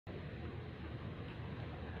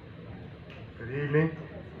Good evening.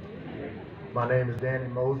 My name is Danny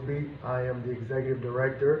Mosby. I am the Executive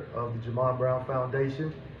Director of the Jamon Brown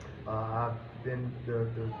Foundation. I've been the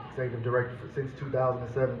Executive Director since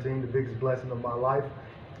 2017, the biggest blessing of my life.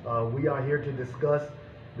 We are here to discuss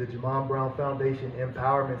the Jamon Brown Foundation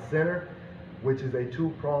Empowerment Center, which is a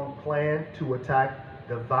two-pronged plan to attack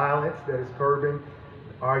the violence that is curbing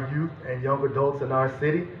our youth and young adults in our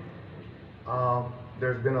city.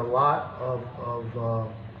 There's been a lot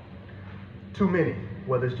of too many,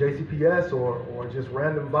 whether it's JCPS or just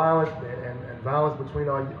random violence and violence between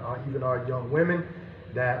even our young women,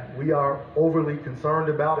 that we are overly concerned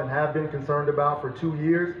about and have been concerned about for 2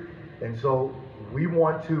 years. And so we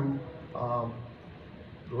want to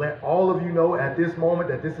let all of you know at this moment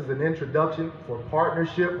that this is an introduction for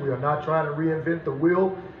partnership. We are not trying to reinvent the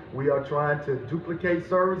wheel. We are trying to duplicate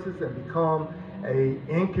services and become an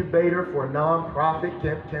incubator for a nonprofit.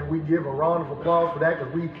 Can we give a round of applause for that?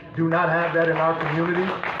 Because we do not have that in our community.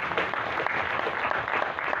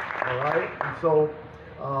 All right. And so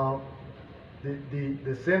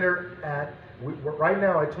the center right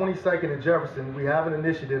now at 22nd and Jefferson, we have an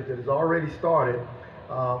initiative that has already started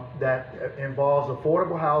that involves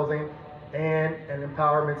affordable housing and an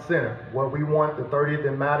empowerment center. What we want the 30th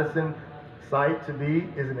and Madison site to be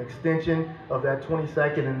is an extension of that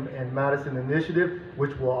 22nd and Madison initiative,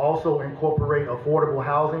 which will also incorporate affordable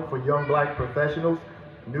housing for young black professionals,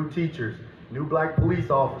 new teachers, new black police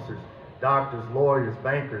officers, doctors, lawyers,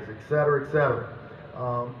 bankers, et cetera,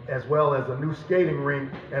 as well as a new skating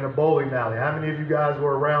rink and a bowling alley. How many of you guys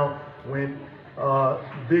were around when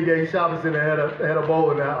Big A Shopping Center had a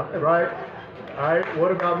bowling alley, right? All right,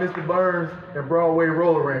 what about Mr. Burns and Broadway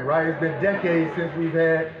Roller Rink, right? It's been decades since we've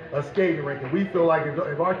had a skating rink, and we feel like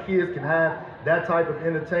if our kids can have that type of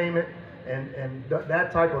entertainment and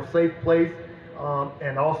that type of safe place,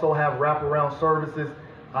 and also have wraparound services,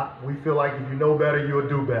 we feel like if you know better, you'll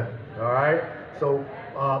do better, all right? So,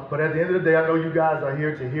 but at the end of the day, I know you guys are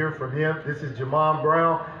here to hear from him. This is Jamon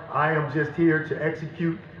Brown. I am just here to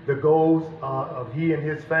execute the goals of he and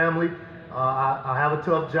his family. I have a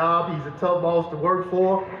tough job. He's a tough boss to work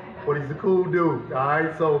for, but he's a cool dude. All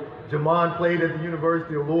right. So Jamon played at the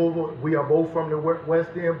University of Louisville. We are both from the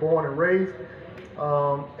West End, born and raised,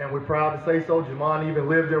 and we're proud to say so. Jamon even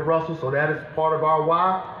lived in Russell, so that is part of our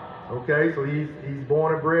why. Okay. So he's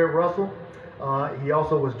born and bred Russell. He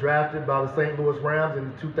also was drafted by the St. Louis Rams in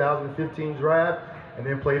the 2015 draft, and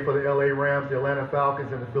then played for the LA Rams, the Atlanta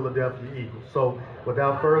Falcons, and the Philadelphia Eagles. So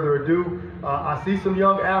without further ado, I see some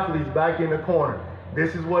young athletes back in the corner.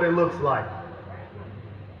 This is what it looks like.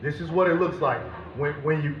 This is what it looks like.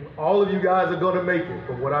 When all of you guys are gonna make it,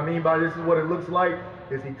 but what I mean by this is what it looks like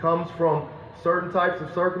is he comes from certain types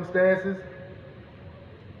of circumstances,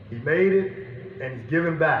 he made it, and he's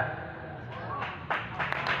giving back.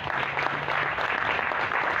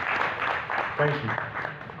 Thank you.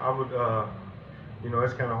 I would,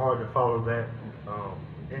 it's kind of hard to follow that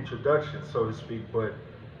introduction, so to speak, but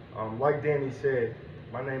like Danny said,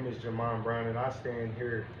 my name is Jamon Brown, and I stand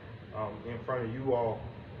here in front of you all,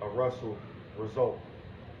 a Russell result.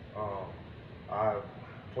 I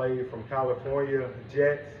played from California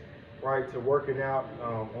Jets, right, to working out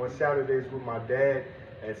on Saturdays with my dad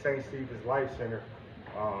at St. Stephen's Life Center.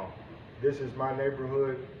 This is my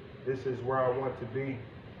neighborhood. This is where I want to be.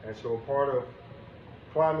 And so part of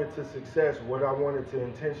climbing to success, what I wanted to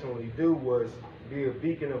intentionally do was be a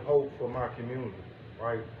beacon of hope for my community,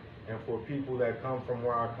 right? And for people that come from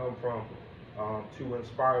where I come from, to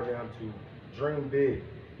inspire them to dream big,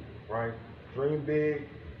 right? Dream big,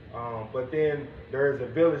 but then there is a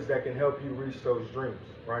village that can help you reach those dreams,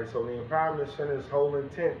 right? So the Empowerment Center's whole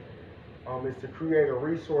intent is to create a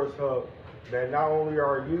resource hub that not only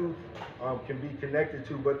our youth can be connected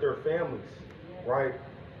to, but their families, right?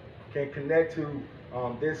 Can connect to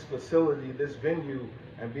this facility, this venue,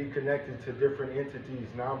 and be connected to different entities,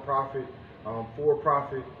 nonprofit,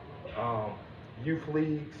 for-profit, youth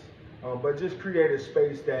leagues, but just create a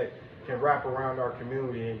space that can wrap around our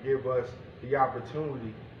community and give us the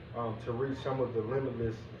opportunity to reach some of the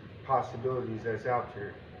limitless possibilities that's out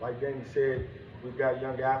there. Like Danny said, we've got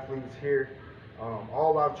young athletes here.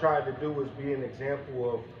 All I've tried to do is be an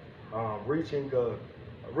example of reaching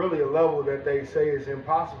really a level that they say is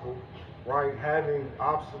impossible, right? Having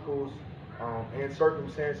obstacles and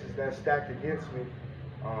circumstances that stacked against me,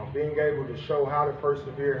 being able to show how to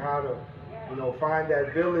persevere, how to, find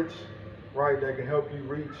that village, right, that can help you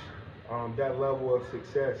reach that level of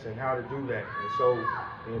success and how to do that. And so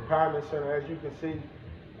the Empowerment Center, as you can see,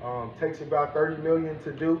 takes about $30 million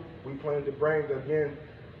to do. We plan to bring, again,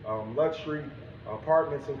 luxury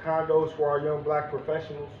apartments and condos for our young black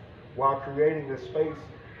professionals while creating a space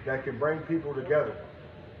that can bring people together.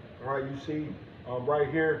 All right, you see right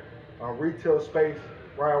here, retail space,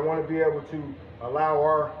 right? I want to be able to allow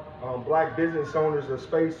our black business owners a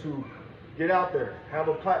space to get out there, have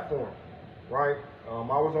a platform, right? I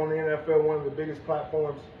was on the NFL, one of the biggest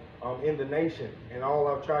platforms in the nation, and all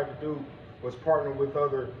I've tried to do was partner with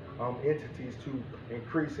other entities to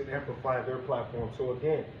increase and amplify their platform. So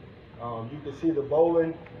again, you can see the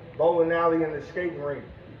bowling alley and the skating rink,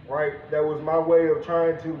 right? That was my way of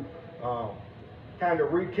trying to kind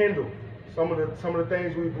of rekindle some of the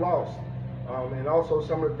things we've lost, and also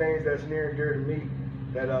some of the things that's near and dear to me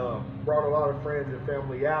that brought a lot of friends and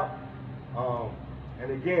family out.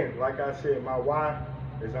 And again, like I said, my why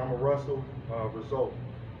is I'm a Russell result.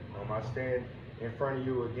 I stand in front of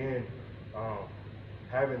you again,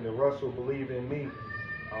 having the Russell believe in me,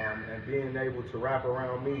 and being able to wrap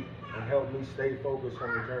around me and help me stay focused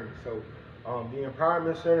on the journey. So the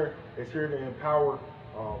Empowerment Center is here to empower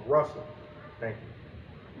Russell. Thank you.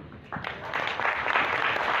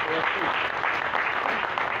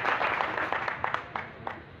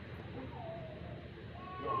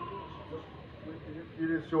 It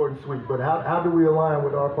is short and sweet, but how do we align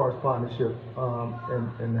with our parks partnership,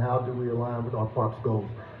 and how do we align with our parks goals?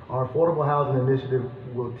 Our affordable housing initiative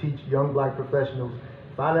will teach young black professionals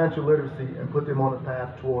financial literacy and put them on a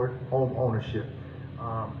path toward home ownership.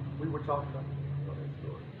 We were talking about.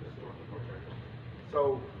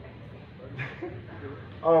 So,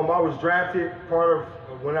 I was drafted. Part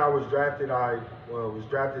of when I was drafted, I was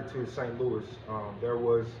drafted to St. Louis. There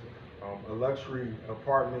was a luxury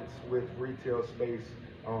apartments with retail space,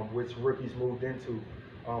 which rookies moved into.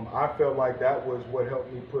 I felt like that was what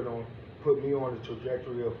helped me put me on the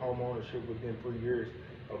trajectory of home ownership within 3 years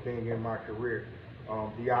of being in my career.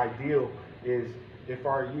 The ideal is if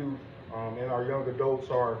our youth and our young adults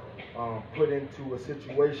are put into a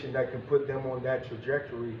situation that can put them on that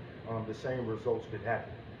trajectory, the same results could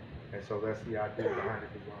happen. And so that's the idea behind it.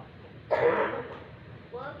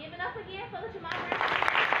 Well, give it up again for the Jamon. Again, we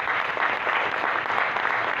have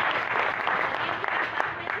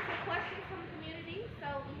 5 minutes for questions from the community. So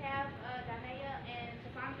we have Danae and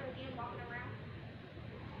Cassandra again walking around.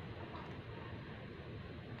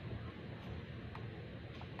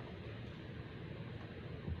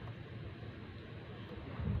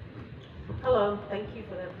 Hello, thank you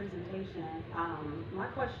for that presentation. My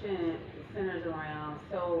question centers around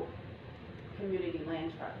community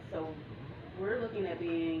land trust. So we're looking at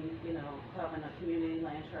being, having a community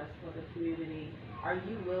land trust for the community. Are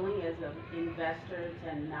you willing as an investor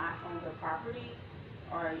to not own the property,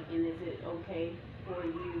 and is it okay for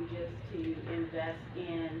you just to invest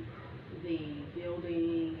in the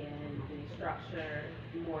building and the structure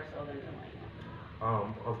more so than the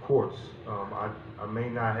land? Of course, I may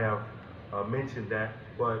not have mentioned that,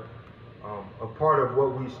 but a part of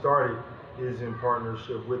what we started is in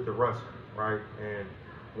partnership with the Russell, right? And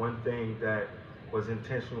one thing that was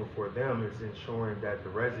intentional for them is ensuring that the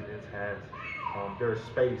residents has their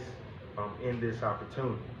space in this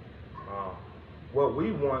opportunity. What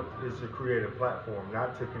we want is to create a platform,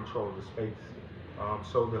 not to control the space.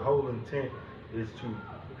 So the whole intent is to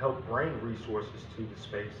help bring resources to the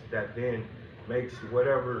space that then makes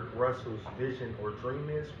whatever Russell's vision or dream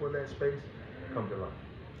is for that space come to life.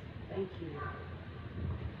 Thank you.